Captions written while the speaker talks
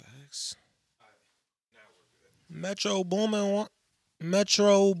Metro Boomin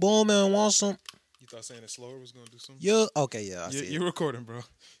want some. You thought saying it slower was gonna do something? Yeah. Okay. Yeah. I see You're recording, bro.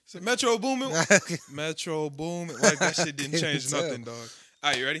 So Metro Boomin. Metro Boomin. Like that shit didn't change nothing, dog. All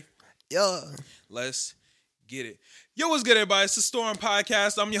right, you ready? Yeah. Let's get it. Yo, what's good, everybody? It's the Storm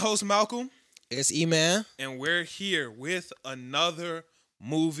Podcast. I'm your host, Malcolm. It's E-Man. And we're here with another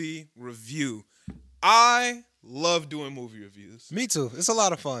movie review. I love doing movie reviews. Me too. It's a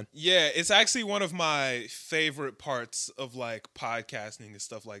lot of fun. Yeah, it's actually one of my favorite parts of like podcasting and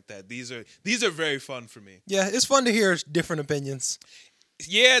stuff like that. These are very fun for me. Yeah, it's fun to hear different opinions.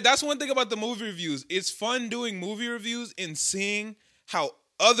 Yeah, that's one thing about the movie reviews. It's fun doing movie reviews and seeing how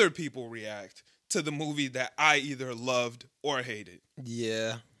other people react to the movie that I either loved or hated.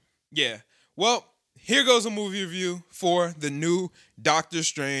 Yeah. Yeah. Well, here goes a movie review for the new Doctor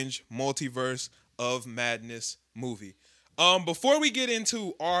Strange Multiverse of Madness movie. Before we get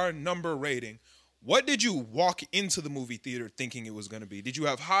into our number rating, what did you walk into the movie theater thinking it was going to be? Did you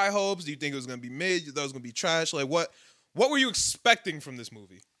have high hopes? Do you think it was going to be mid? You thought it was going to be trash? Like what were you expecting from this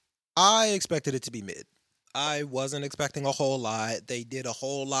movie? I expected it to be mid. I wasn't expecting a whole lot. They did a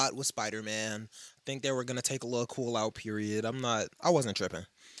whole lot with Spider-Man. I think they were going to take a little cool out period. I wasn't tripping.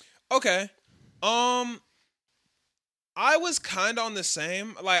 Okay. I was kind of on the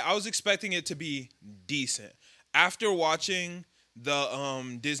same. Like, I was expecting it to be decent. After watching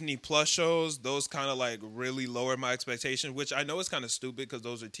the Disney Plus shows, those kind of like really lowered my expectation, which I know is kind of stupid because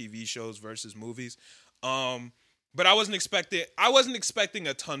those are TV shows versus movies. But I wasn't expecting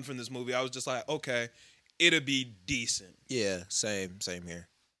a ton from this movie. I was just like, okay, it'll be decent. Yeah, same here.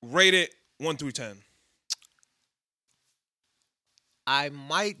 Rate it 1 through 10. I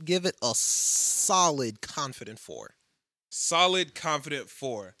might give it a solid confident 4. Solid confident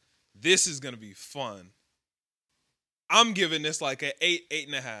 4. This is going to be fun. I'm giving this like an 8,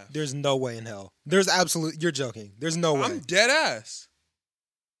 8.5. There's no way in hell. You're joking. There's no way. I'm dead ass.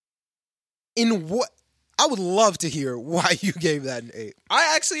 In what? I would love to hear why you gave that an 8.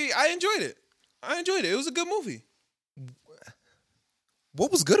 I enjoyed it. It was a good movie.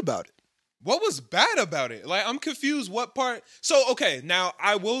 What was good about it? What was bad about it? Like, I'm confused what part. So, okay, now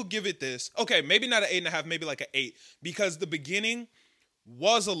I will give it this. Okay, maybe not an 8.5, maybe like an 8. Because the beginning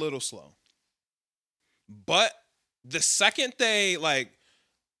was a little slow. But the second they, like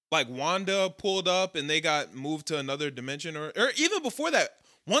Wanda pulled up and they got moved to another dimension, or even before that,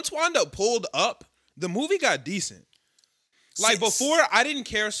 once Wanda pulled up, the movie got decent. Like, before, I didn't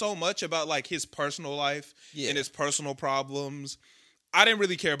care so much about, like, his personal life and his personal problems. I didn't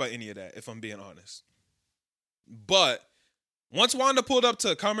really care about any of that, if I'm being honest. But once Wanda pulled up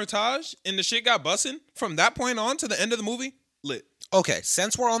to Kamertage and the shit got busting, from that point on to the end of the movie, lit. Okay,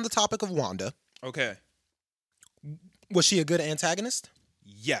 since we're on the topic of Wanda. Okay. Was she a good antagonist?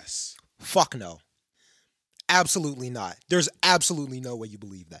 Yes. Fuck no. Absolutely not. There's absolutely no way you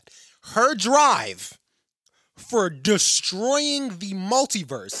believe that. Her drive for destroying the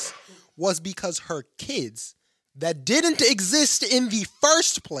multiverse was because her kids that didn't exist in the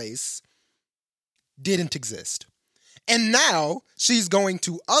first place didn't exist. And now she's going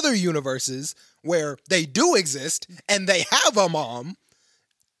to other universes where they do exist and they have a mom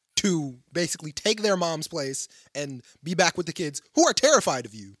to basically take their mom's place and be back with the kids who are terrified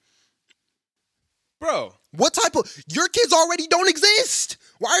of you. Bro. What type of... Your kids already don't exist.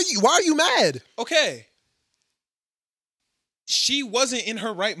 Why are you mad? Okay. She wasn't in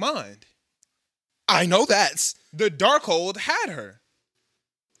her right mind. I know that. The Darkhold had her.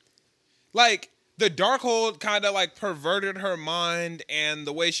 Like, the Darkhold kind of like perverted her mind and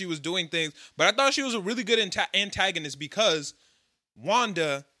the way she was doing things. But I thought she was a really good antagonist because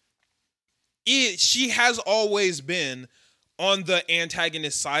Wanda, she has always been on the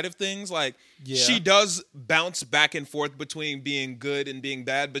antagonist side of things. Like, she does bounce back and forth between being good and being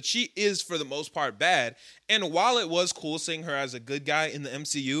bad, but she is, for the most part, bad. And while it was cool seeing her as a good guy in the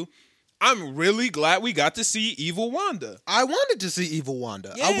MCU, I'm really glad we got to see Evil Wanda. I wanted to see Evil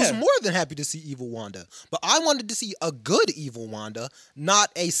Wanda. Yeah. I was more than happy to see Evil Wanda. But I wanted to see a good Evil Wanda,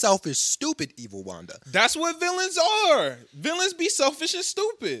 not a selfish, stupid Evil Wanda. That's what villains are. Villains be selfish and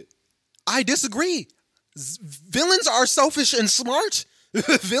stupid. I disagree. Villains are selfish and smart.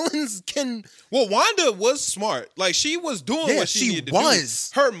 Villains can... Well, Wanda was smart. Like, she was doing what she needed to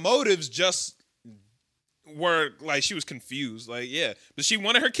do. Her motives just were, like, she was confused. Like, yeah. But she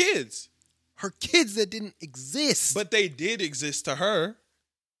wanted her kids. Her kids that didn't exist. But they did exist to her.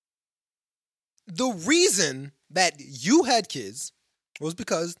 The reason that you had kids was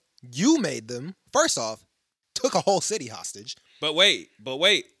because you made them, first off, took a whole city hostage. But wait.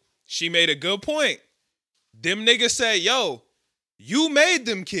 She made a good point. Them niggas said, yo, you made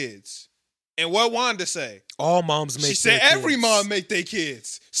them kids. And what Wanda say? All moms make She said their every kids. mom make their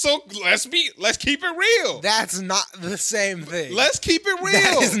kids. So let's keep it real. That's not the same thing. Let's keep it real.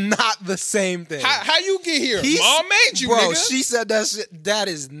 That is not the same thing. How you get here? Mom made you, bro, nigga. she said that shit. That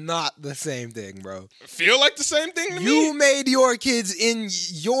is not the same thing, bro. Feel like the same thing to You me? made your kids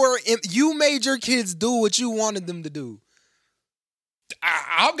you made your kids do what you wanted them to do.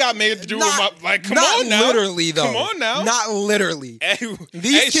 I got made to do Not- with my, like, come not on now. literally, though. Come on now. Not literally. Hey,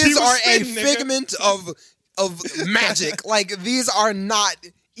 These she kids was are spitting, a nigga. figment of magic. Like, these are not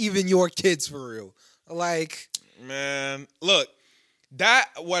even your kids for real. Like, Man, look, that,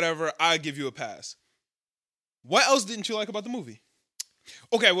 whatever, I'll give you a pass. What else didn't you like about the movie?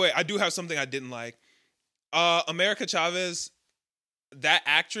 Okay, wait, I do have something I didn't like. America Chavez, that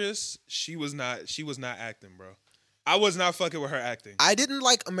actress, she was not acting, bro. I was not fucking with her acting. I didn't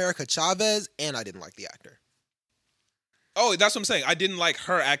like America Chavez, and I didn't like the actor. Oh, that's what I'm saying. I didn't like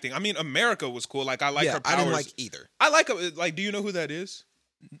her acting. I mean, America was cool. Like, I like her powers. I didn't like either. I like, do you know who that is?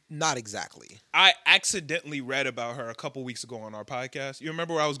 Not exactly. I accidentally read about her a couple weeks ago on our podcast. You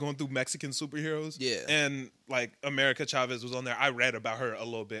remember where I was going through Mexican superheroes? Yeah. And, like, America Chavez was on there. I read about her a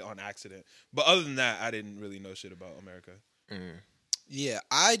little bit on accident. But other than that, I didn't really know shit about America. Yeah,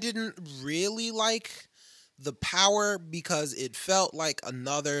 I didn't really like the power because it felt like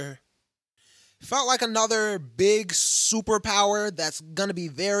another big superpower that's going to be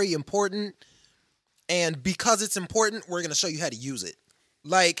very important. And because it's important, we're going to show you how to use it.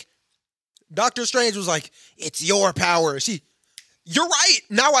 Like, Doctor Strange was like, it's your power. You're right.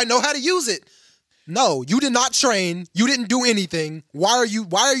 Now I know how to use it. No, you did not train. You didn't do anything. Why are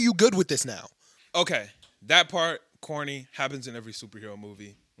you good with this now? Okay, that part, corny, happens in every superhero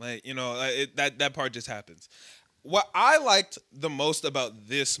movie. Like, you know, that part just happens. What I liked the most about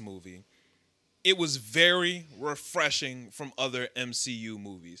this movie, it was very refreshing from other MCU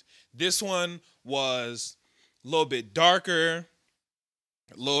movies. This one was a little bit darker,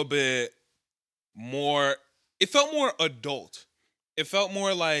 a little bit more, it felt more adult. It felt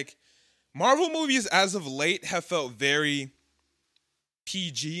more like Marvel movies as of late have felt very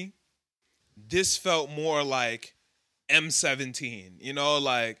PG. This felt more like M17, you know,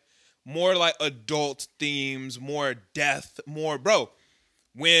 like more like adult themes, more death, more, bro.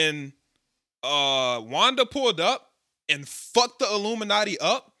 When Wanda pulled up and fucked the Illuminati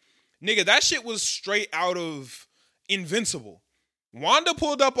up, nigga, that shit was straight out of Invincible. Wanda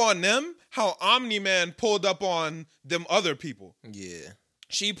pulled up on them how Omni-Man pulled up on them other people. Yeah.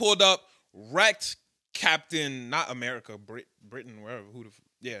 She pulled up, wrecked Captain, not America, Britain, wherever,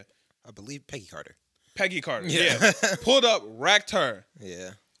 yeah. I believe Peggy Carter. Peggy Carter, yeah. Pulled up, wrecked her.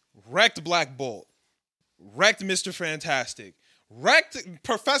 Yeah. Wrecked Black Bolt. Wrecked Mr. Fantastic. Wrecked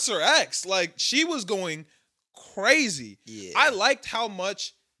Professor X. Like, she was going crazy. Yeah. I liked how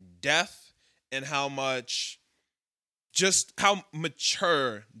much death and how much, just how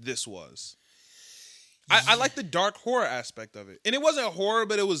mature this was. I like the dark horror aspect of it. And it wasn't horror,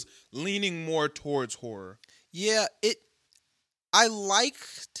 but it was leaning more towards horror. Yeah, I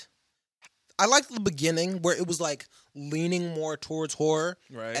liked the beginning where it was like leaning more towards horror.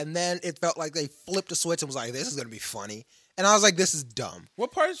 Right. And then it felt like they flipped a switch and was like, this is going to be funny. And I was like, this is dumb.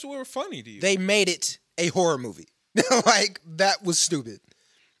 What parts were funny to you? They made it a horror movie. Like, that was stupid.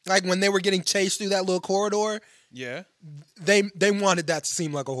 Like, when they were getting chased through that little corridor, yeah. they wanted that to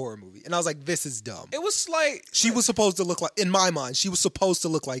seem like a horror movie. And I was like, this is dumb. It was like... She was supposed to look like, in my mind, she was supposed to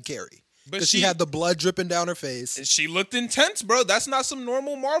look like Carrie. Because she had the blood dripping down her face. And she looked intense, bro. That's not some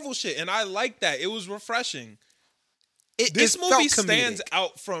normal Marvel shit. And I like that. It was refreshing. This movie stands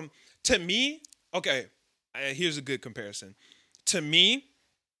out from, to me, okay, here's a good comparison. To me,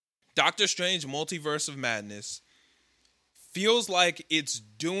 Doctor Strange Multiverse of Madness feels like it's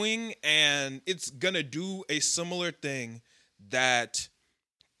doing and it's going to do a similar thing that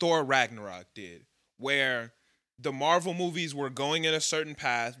Thor Ragnarok did, where the Marvel movies were going in a certain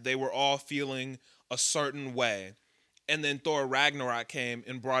path. They were all feeling a certain way. And then Thor Ragnarok came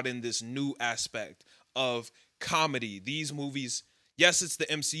and brought in this new aspect of comedy. These movies, yes, it's the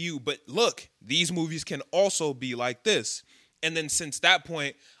MCU, but look, these movies can also be like this. And then since that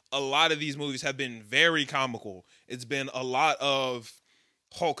point, a lot of these movies have been very comical. It's been a lot of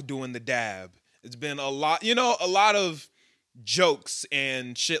Hulk doing the dab. It's been a lot, a lot of jokes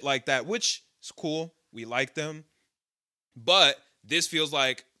and shit like that, which is cool. We like them. But this feels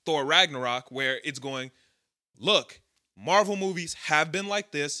like Thor Ragnarok, where it's going, look, Marvel movies have been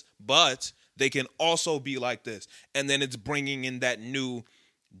like this, but they can also be like this. And then it's bringing in that new,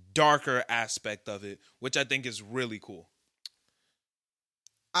 darker aspect of it, which I think is really cool.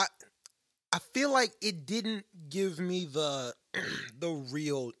 I feel like it didn't give me the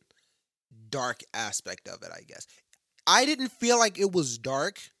real dark aspect of it, I guess. I didn't feel like it was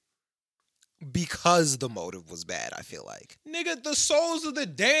dark because the motive was bad, I feel like. Nigga, the souls of the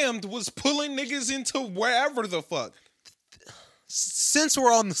damned was pulling niggas into wherever the fuck. Since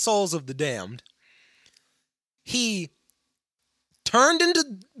we're on the souls of the damned, he turned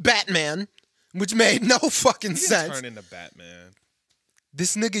into Batman, which made no fucking sense. Turn into Batman.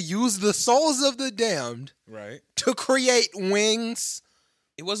 This nigga used the souls of the damned Right. to create wings.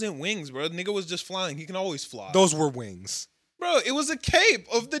 It wasn't wings, bro. Nigga was just flying. He can always fly. Those were wings. Bro, it was a cape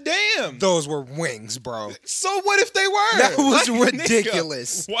of the damned. Those were wings, bro. So what if they were? That was Like,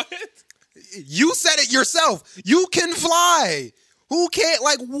 ridiculous. Nigga, what? You said it yourself. You can fly. Who can't?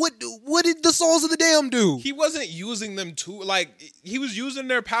 Like, what did the souls of the damned do? He wasn't using them to, like, he was using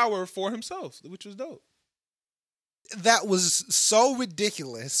their power for himself, which was dope. That was so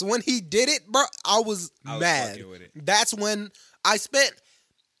ridiculous. When he did it, bro, I was mad. fucking with it. That's when I spent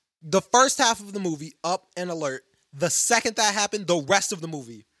the first half of the movie up and alert. The second that happened, the rest of the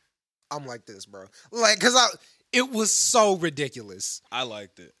movie, I'm like this, bro. Like, cause it was so ridiculous. I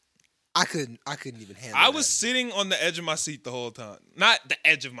liked it. I couldn't even handle it. I was sitting on the edge of my seat the whole time. Not the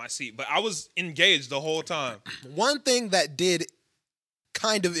edge of my seat, but I was engaged the whole time. One thing that did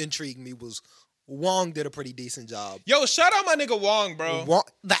kind of intrigue me was Wong did a pretty decent job. Yo, shout out my nigga Wong, bro.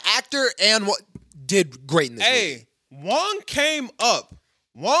 The actor and what did great in this movie. Hey, Wong came up.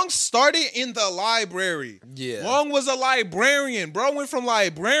 Wong started in the library. Yeah. Wong was a librarian. Bro went from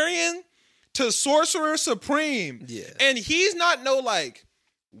librarian to sorcerer supreme. Yeah. And he's not no like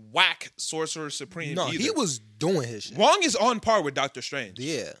whack sorcerer supreme No, either. he was doing his shit. Wong is on par with Doctor Strange.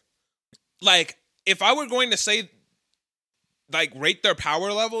 Yeah. Like, if I were going to say, like, rate their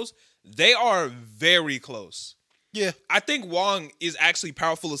power levels, they are very close. Yeah. I think Wong is actually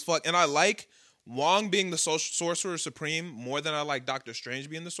powerful as fuck, and I like Wong being the Sorcerer Supreme more than I like Doctor Strange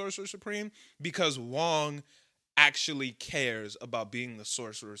being the Sorcerer Supreme, because Wong actually cares about being the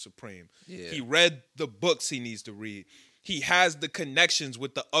Sorcerer Supreme. Yeah. He read the books he needs to read. He has the connections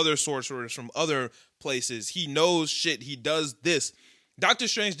with the other sorcerers from other places. He knows shit. He does this. Doctor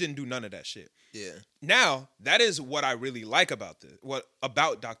Strange didn't do none of that shit. Yeah. Now, that is what I really like about this. What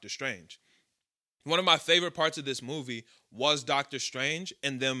about Doctor Strange? One of my favorite parts of this movie was Doctor Strange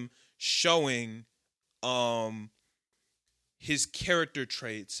and them showing his character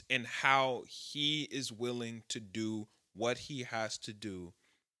traits and how he is willing to do what he has to do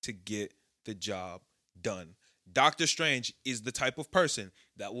to get the job done. Doctor Strange is the type of person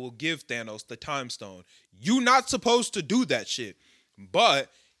that will give Thanos the time stone. You're not supposed to do that shit. But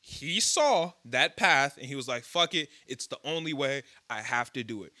he saw that path and he was like, fuck it. It's the only way. I have to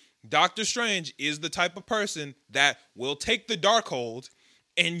do it. Doctor Strange is the type of person that will take the Darkhold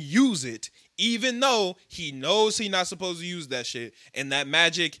and use it, even though he knows he's not supposed to use that shit. And that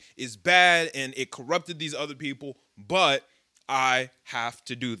magic is bad and it corrupted these other people. But I have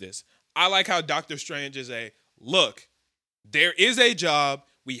to do this. I like how Doctor Strange is look, there is a job.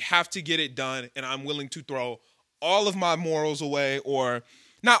 We have to get it done. And I'm willing to throw all of my morals away, or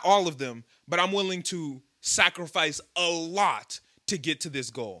not all of them, but I'm willing to sacrifice a lot to get to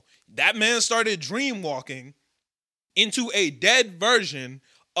this goal. That man started dream walking into a dead version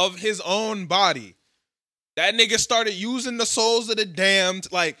of his own body. That nigga started using the souls of the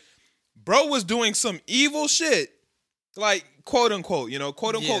damned. Like, bro was doing some evil shit, like, quote unquote,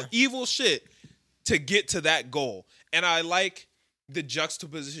 evil shit to get to that goal. And I like the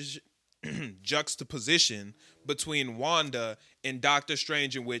juxtaposition between Wanda and Doctor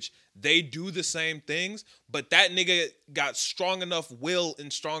Strange, in which they do the same things, but that nigga got strong enough will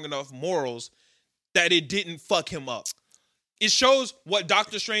and strong enough morals that it didn't fuck him up. It shows what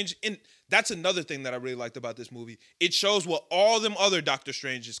Doctor Strange, and that's another thing that I really liked about this movie. It shows what all them other Doctor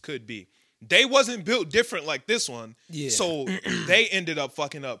Stranges could be. They wasn't built different like this one. Yeah. So they ended up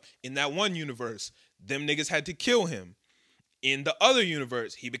fucking up. In that one universe, them niggas had to kill him. In the other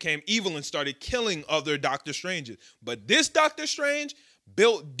universe, he became evil and started killing other Doctor Stranges. But this Doctor Strange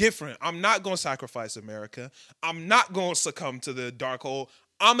built different. I'm not going to sacrifice America. I'm not going to succumb to the Darkhold.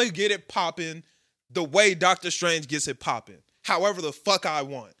 I'm going to get it popping the way Doctor Strange gets it popping. However the fuck I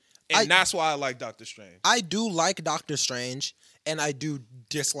want. And that's why I like Doctor Strange. I do like Doctor Strange, and I do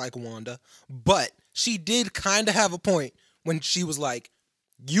dislike Wanda. But she did kind of have a point when she was like,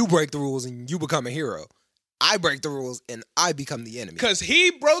 you break the rules and you become a hero. I break the rules and I become the enemy. Because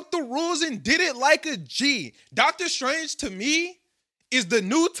he broke the rules and did it like a G. Doctor Strange, to me, is the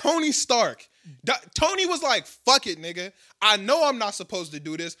new Tony Stark. Tony was like, fuck it, nigga. I know I'm not supposed to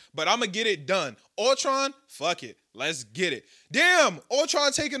do this, but I'm going to get it done. Ultron, fuck it. Let's get it. Damn,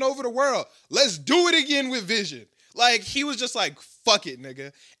 Ultron taking over the world. Let's do it again with Vision. Like, he was just like, fuck it,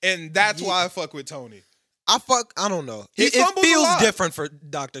 nigga. And that's why I fuck with Tony. I don't know. It fumbles a feels lot. different for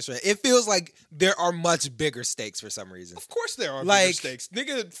Doctor Strange. It feels like there are much bigger stakes for some reason. Of course there are Like- bigger stakes.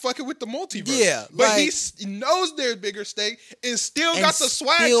 Nigga fucking with the multiverse. Yeah, But like- he knows there's bigger stake and still And got the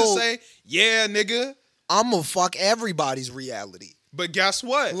swag still- to say, yeah, nigga. I'm gonna fuck everybody's reality. But guess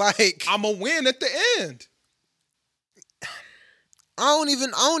what? Like, I'm going to win at the end. I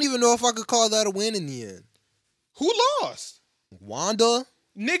don't even know if I could call that a win in the end. Who lost? Wanda?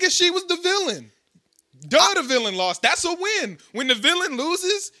 Nigga, she was the villain. The villain lost. That's a win. When the villain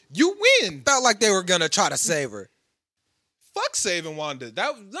loses, you win. Felt like they were gonna try to save her. Fuck saving Wanda.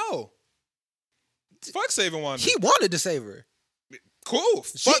 No. Fuck saving Wanda. He wanted to save her. Cool.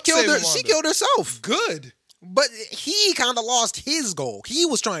 She Fuck killed her. saving Wanda. She killed herself. Good. But he kind of lost his goal. He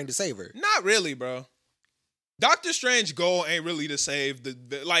was trying to save her. Not really, bro. Doctor Strange's goal ain't really to save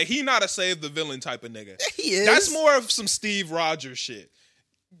like he not a save the villain type of nigga. He is. That's more of some Steve Rogers shit.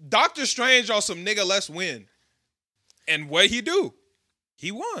 Doctor Strange on some nigga let's win. And what he do?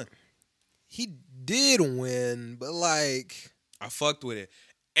 He won. He did win, but like, I fucked with it.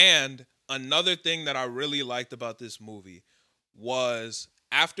 And another thing that I really liked about this movie was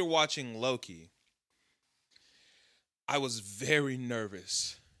after watching Loki, I was very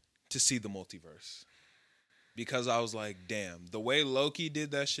nervous to see the multiverse. Because I was like, damn, the way Loki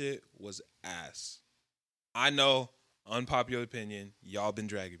did that shit was ass. I know, unpopular opinion, y'all been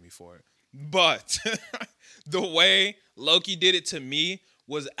dragging me for it. But the way Loki did it to me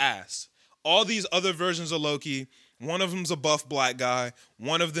was ass. All these other versions of Loki, one of them's a buff black guy.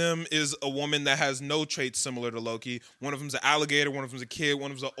 One of them is a woman that has no traits similar to Loki. One of them's an alligator. One of them's a kid.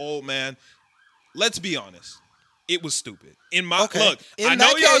 One of them's an old man. Let's be honest. It was stupid. Look, I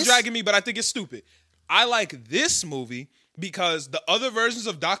know y'all dragging me, but I think it's stupid. I like this movie because the other versions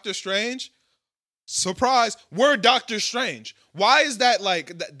of Doctor Strange, surprise, were Doctor Strange. Why is that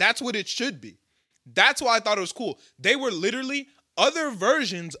like, that's what it should be. That's why I thought it was cool. They were literally other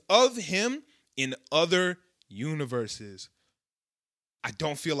versions of him in other universes. I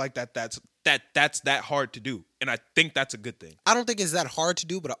don't feel like that's that hard to do. And I think that's a good thing. I don't think it's that hard to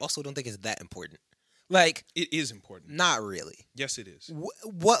do, but I also don't think it's that important. Like, it is important. Not really. Yes, it is.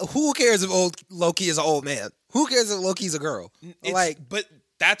 Who cares if old Loki is an old man? Who cares if Loki's a girl? But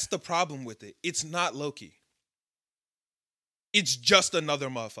that's the problem with it. It's not Loki. It's just another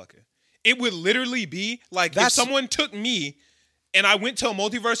motherfucker. It would literally be like if someone took me and I went to a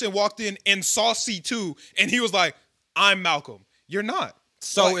multiverse and walked in and saw C2 and he was like, I'm Malcolm. You're not.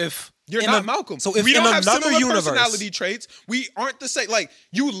 So like, if you're not Malcolm. So if we don't have another similar universe, personality traits, we aren't the same. Like,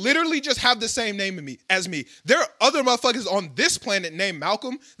 you literally just have the same name as me. There are other motherfuckers on this planet named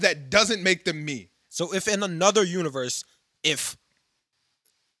Malcolm that doesn't make them me. So if in another universe, if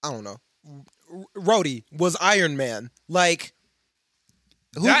I don't know, Rhodey was Iron Man, like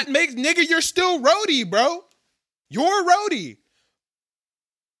that makes nigga, you're still Rhodey, bro. You're Rhodey.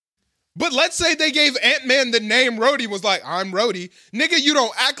 But let's say they gave Ant-Man the name Rhodey, was like, I'm Rhodey. Nigga, you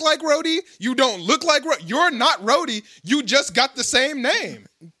don't act like Rhodey. You don't look like Rhodey. You're not Rhodey. You just got the same name.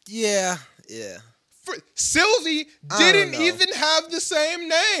 Yeah. Sylvie didn't even have the same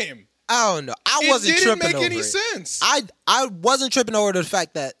name. I don't know. I wasn't tripping over it. It didn't make any sense. I wasn't tripping over the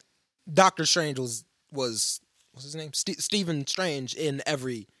fact that Doctor Strange was what's his name? Stephen Strange in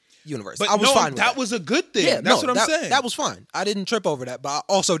every universe. But I was fine with that was a good thing. Yeah, that's what I'm saying. That was fine. I didn't trip over that, but I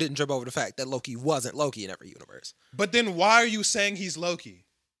also didn't trip over the fact that Loki wasn't Loki in every universe. But then why are you saying he's Loki?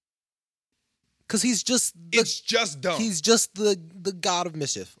 Because he's just it's just dumb. He's just the god of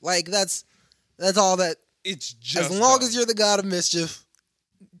mischief. Like that's all that. It's just as long dumb. as you're the god of mischief,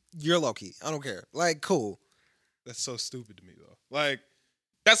 you're Loki. I don't care. Like, cool. That's so stupid to me though. Like,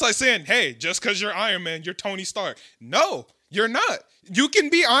 that's like saying, hey, just because you're Iron Man, you're Tony Stark. No, you're not. You can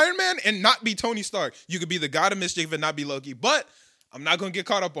be Iron Man and not be Tony Stark. You could be the god of mischief and not be Loki. But I'm not going to get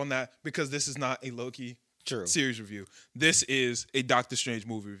caught up on that because this is not a Loki series review. This is a Doctor Strange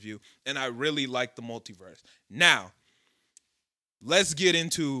movie review. And I really like the multiverse. Now, let's get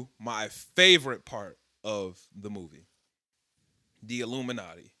into my favorite part of the movie. The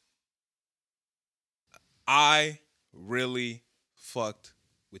Illuminati. I really fucked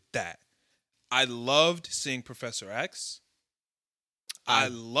with that. I loved seeing Professor X. I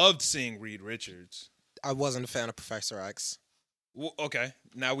loved seeing Reed Richards. I wasn't a fan of Professor X. Well, okay,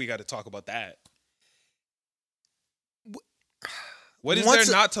 now we got to talk about that. What is there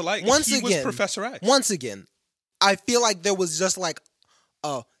not to like? Once he again, was Professor X. Once again, I feel like there was just like,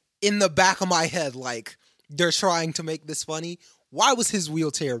 in the back of my head, like they're trying to make this funny. Why was his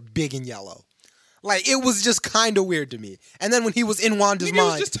wheelchair big and yellow? Like, it was just kind of weird to me. And then when he was in Wanda's Nigga, mind...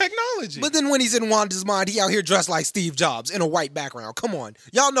 it was just technology. But then when he's in Wanda's mind, he out here dressed like Steve Jobs in a white background. Come on.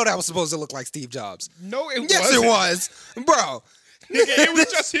 Y'all know that was supposed to look like Steve Jobs. No, it wasn't. Yes, it was. Bro. Nigga, it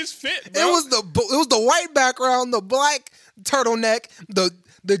was just his fit, bro. It was the white background, the black turtleneck,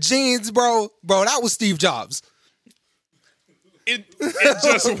 the jeans, bro. Bro, that was Steve Jobs. It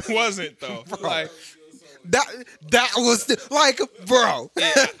just wasn't, though. Bro. Like... That was like, bro.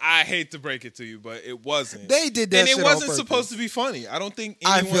 I hate to break it to you, but it wasn't. They did that, and shit it on wasn't purpose. supposed to be funny. I don't think.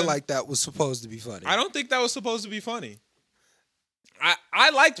 I feel like that was supposed to be funny. I don't think that was supposed to be funny.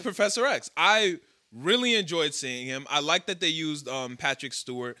 I liked Professor X. I really enjoyed seeing him. I like that they used Patrick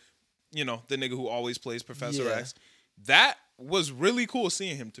Stewart, you know, the nigga who always plays Professor X. That was really cool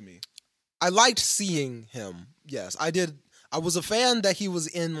seeing him to me. I liked seeing him. Yes, I did. I was a fan that he was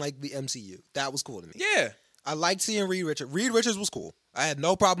in like the MCU. That was cool to me. Yeah. I liked seeing Reed Richards. Reed Richards was cool. I had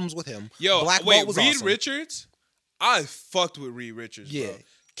no problems with him. Yo, Black wait, Bolt was Reed awesome. Richards? I fucked with Reed Richards, Yeah. bro.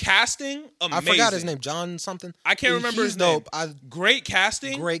 Casting, amazing. I forgot his name. John something. I can't remember He's his name. dope. Great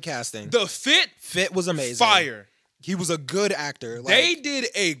casting. Great casting. The fit was amazing. fire. He was a good actor. Like, They did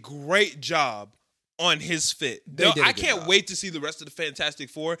a great job on his fit. I can't wait to see the rest of the Fantastic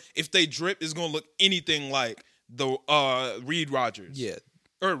Four. If they drip, it's gonna look anything like the Reed Rogers. Yeah.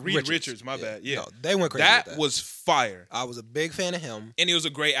 Or Reed Richards, my bad. Yeah. No, they went crazy. That with was fire. I was a big fan of him. And he was a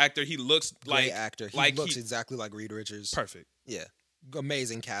great actor. He looks Great actor. He looks exactly like Reed Richards. Perfect. Yeah.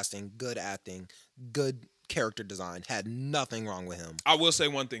 Amazing casting, good acting, good character design. Had nothing wrong with him. I will say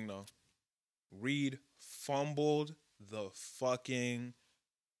one thing though. Reed fumbled the fucking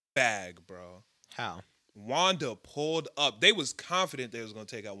bag, bro. How? Wanda pulled up. They was confident they was gonna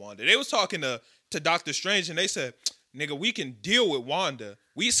take out Wanda. They was talking to Doctor Strange and they said, nigga, we can deal with Wanda.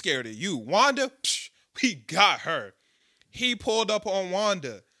 We scared of you. Wanda, psh, we got her. He pulled up on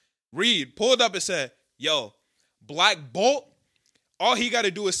Wanda. Reed pulled up and said, yo, Black Bolt, all he got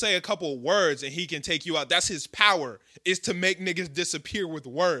to do is say a couple words and he can take you out. That's his power, is to make niggas disappear with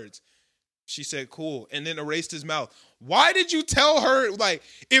words. She said, cool, and then erased his mouth. Why did you tell her, like,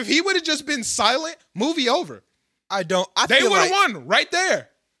 if he would have just been silent, movie over. They would have won right there.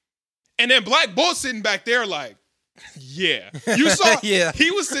 And then Black Bolt sitting back there like, yeah. You saw, yeah. He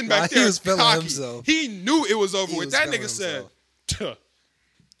was sitting back there he was feeling cocky. himself. He knew it was over with. That nigga said,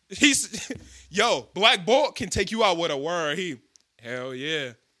 yo, Black Bolt can take you out with a word. Hell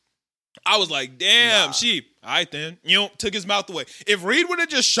yeah. I was like, damn, sheep. All right, then. Took his mouth away. If Reed would have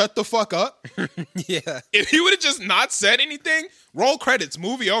just shut the fuck up, yeah. If he would have just not said anything, roll credits,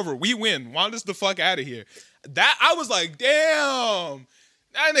 movie over, we win. Wanda's the fuck out of here. That, I was like, damn.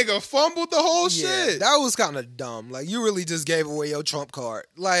 That nigga fumbled the whole shit. That was kind of dumb. Like, you really just gave away your trump card.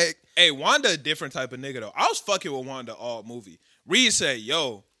 Like, hey, Wanda a different type of nigga, though. I was fucking with Wanda all movie. Reed said,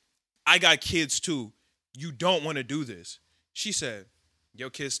 yo, I got kids, too. You don't want to do this. She said, your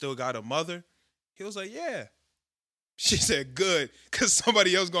kid still got a mother? He was like, yeah. She said, good, because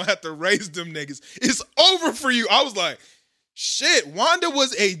somebody else going to have to raise them niggas. It's over for you. I was like, shit, Wanda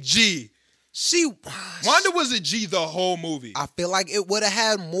was a G. Wanda was a G the whole movie. I feel like it would have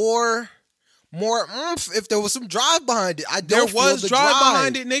had more oomph if there was some drive behind it. There was drive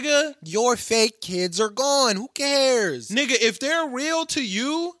behind it, nigga. Your fake kids are gone. Who cares? Nigga, if they're real to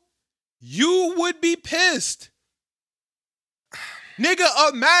you, you would be pissed. Nigga,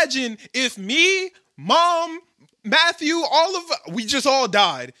 imagine if me, Mom, Matthew, we just all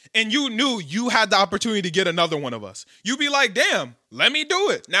died, and you knew you had the opportunity to get another one of us. You'd be like, damn, let me do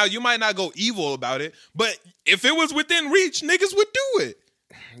it. Now, you might not go evil about it, but if it was within reach, niggas would do it.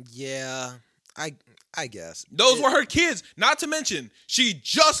 Yeah, I guess. Those were her kids. Not to mention, she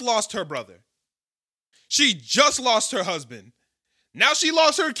just lost her brother. She just lost her husband. Now she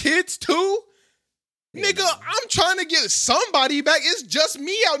lost her kids too? Yeah, nigga, I'm trying to get somebody back. It's just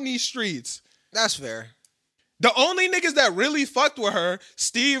me out in these streets. That's fair. The only niggas that really fucked with her,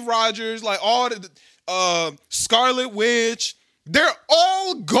 Steve Rogers, like all the Scarlet Witch, they're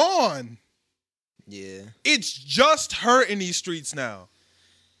all gone. Yeah. It's just her in these streets now.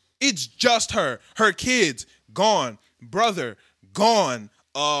 It's just her. Her kids, gone. Brother, gone.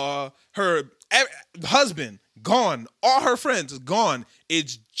 Her husband, gone. All her friends, gone.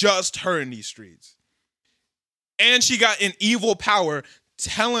 It's just her in these streets. And she got an evil power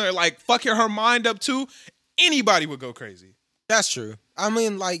telling her, like, fucking her mind up too. Anybody would go crazy. That's true. I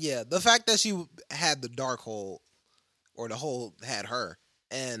mean, like, yeah, the fact that she had the dark hole, or the hole had her,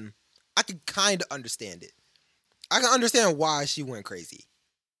 and I could kind of understand it. I can understand why she went crazy,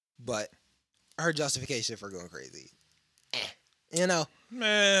 but her justification for going crazy, you know,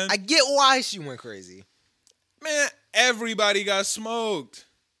 man, I get why she went crazy. Man, everybody got smoked.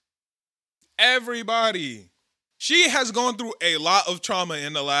 Everybody. She has gone through a lot of trauma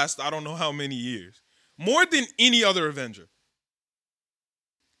in the last, I don't know how many years. More than any other Avenger.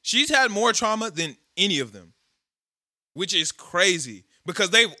 She's had more trauma than any of them. Which is crazy. Because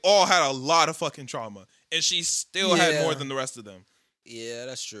they've all had a lot of fucking trauma. And she still had more than the rest of them. Yeah,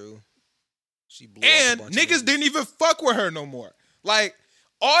 that's true. She blew and up a bunch niggas of didn't even fuck with her no more. Like,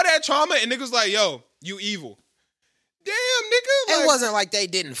 all that trauma and niggas like, yo, you evil. Damn, nigga. Like, it wasn't like they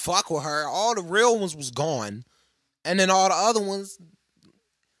didn't fuck with her. All the real ones was gone. And then all the other ones,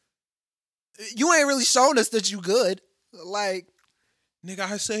 you ain't really shown us that you good. Like, nigga,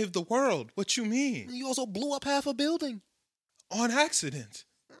 I saved the world. What you mean? You also blew up half a building. On accident.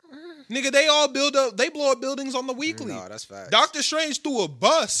 Nigga, they blow up buildings on the weekly. No, that's facts. Doctor Strange threw a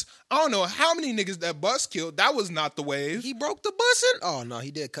bus. I don't know how many niggas that bus killed. That was not the wave. He broke the bus in? Oh, no,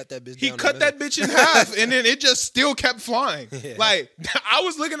 he did cut that bitch down. He cut that bitch in half, and then it just still kept flying. Yeah. Like, I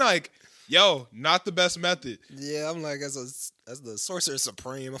was looking like, yo, not the best method. Yeah, I'm like, as the Sorcerer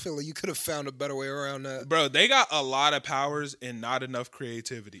Supreme, I feel like you could have found a better way around that. Bro, they got a lot of powers and not enough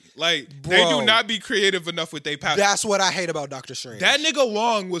creativity. Like, they do not be creative enough with their powers. That's what I hate about Doctor Strange. That nigga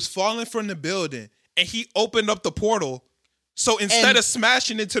Wong was falling from the building, and he opened up the portal. So instead of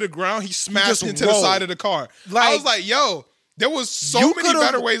smashing into the ground, he smashed into the side of the car. Like, I was like, yo, there was so many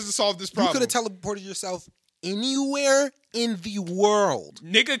better ways to solve this problem. You could have teleported yourself anywhere in the world.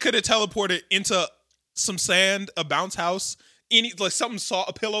 Nigga could have teleported into some sand, a bounce house, something saw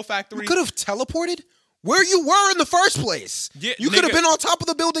a pillow factory. You could have teleported where you were in the first place. Yeah, you could have been on top of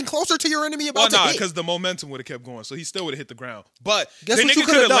the building closer to your enemy about to hit. Because the momentum would have kept going, so he still would have hit the ground. But guess the what nigga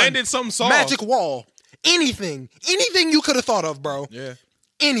could have landed something soft. Magic wall. Anything you could have thought of, bro. Yeah.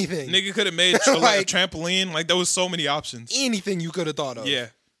 Anything. Nigga could have made like a trampoline. Like, there was so many options. Anything you could have thought of. Yeah.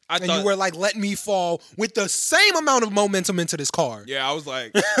 You were like, let me fall with the same amount of momentum into this car. Yeah, I was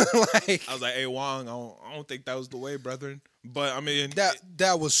like, hey, Wong, I don't think that was the way, brethren. But I mean,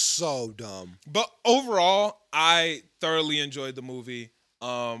 that was so dumb. But overall, I thoroughly enjoyed the movie.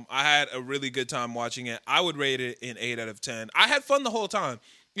 I had a really good time watching it. I would rate it an 8 out of 10. I had fun the whole time.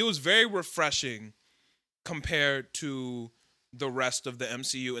 It was very refreshing compared to the rest of the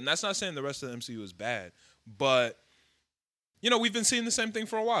MCU. And that's not saying the rest of the MCU is bad, but you know, we've been seeing the same thing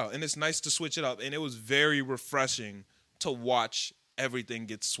for a while, and it's nice to switch it up. And it was very refreshing to watch everything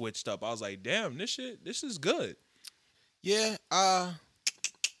get switched up. I was like, damn, this is good. Yeah, I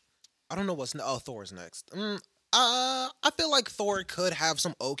don't know what's Thor's next. I feel like Thor could have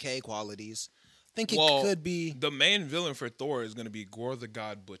some okay qualities. I think it could be. The main villain for Thor is going to be Gore the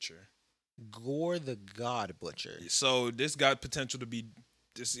God Butcher. Gore the God Butcher. So this got potential to be.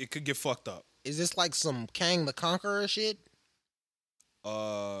 It could get fucked up. Is this like some Kang the Conqueror shit?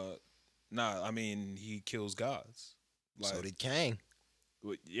 Nah, I mean, he kills gods. Like, so did Kang.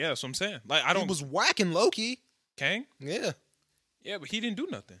 Yeah, that's what I'm saying. Like, He was whacking Loki. Kang? Yeah. Yeah, but he didn't do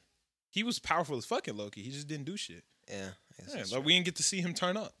nothing. He was powerful as fucking Loki. He just didn't do shit. Yeah. Like, we didn't get to see him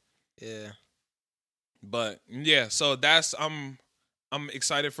turn up. Yeah. But yeah, so that's I'm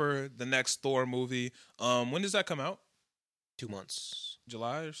excited for the next Thor movie. When does that come out? 2 months.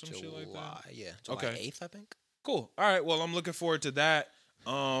 July or some shit like that? Yeah. July 8th, I think. Cool. All right. Well, I'm looking forward to that.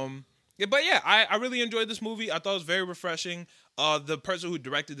 But yeah, I really enjoyed this movie. I thought it was very refreshing. The person who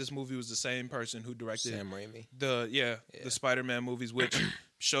directed this movie was the same person who directed Sam Raimi. The Spider-Man movies, which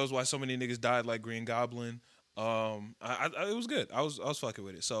shows why so many niggas died like Green Goblin. It was good. I was fucking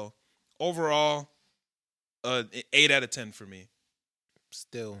with it. So overall, 8 out of 10 for me.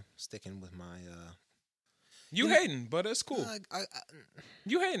 Still sticking with my. You hating, but that's cool.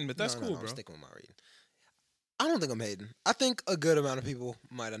 You hating, but that's cool, bro. I'm sticking with my reading. I don't think I'm hating. I think a good amount of people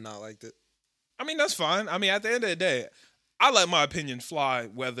might have not liked it. I mean, that's fine. I mean, at the end of the day, I let my opinion fly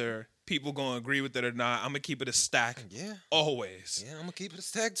whether people gonna agree with it or not. I'm gonna keep it a stack. Yeah. Always. Yeah, I'm gonna keep it a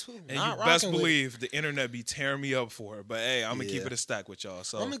stack too. And you best believe the internet be tearing me up for it. But hey, I'm gonna keep it a stack with y'all.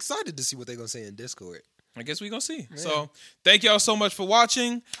 So I'm excited to see what they're gonna say in Discord. I guess we're going to see. Yeah. So thank y'all so much for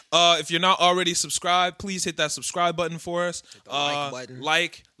watching. If you're not already subscribed, please hit that subscribe button for us. Hit the like button.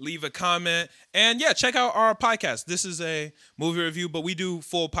 Leave a comment. And yeah, check out our podcast. This is a movie review, but we do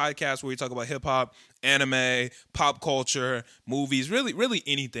full podcasts where we talk about hip-hop, anime, pop culture, movies, really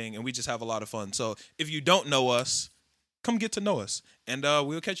anything. And we just have a lot of fun. So if you don't know us, come get to know us. And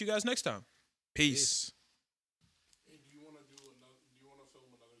we'll catch you guys next time. Peace. Hey, do you want to film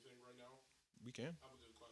another thing right now? We can.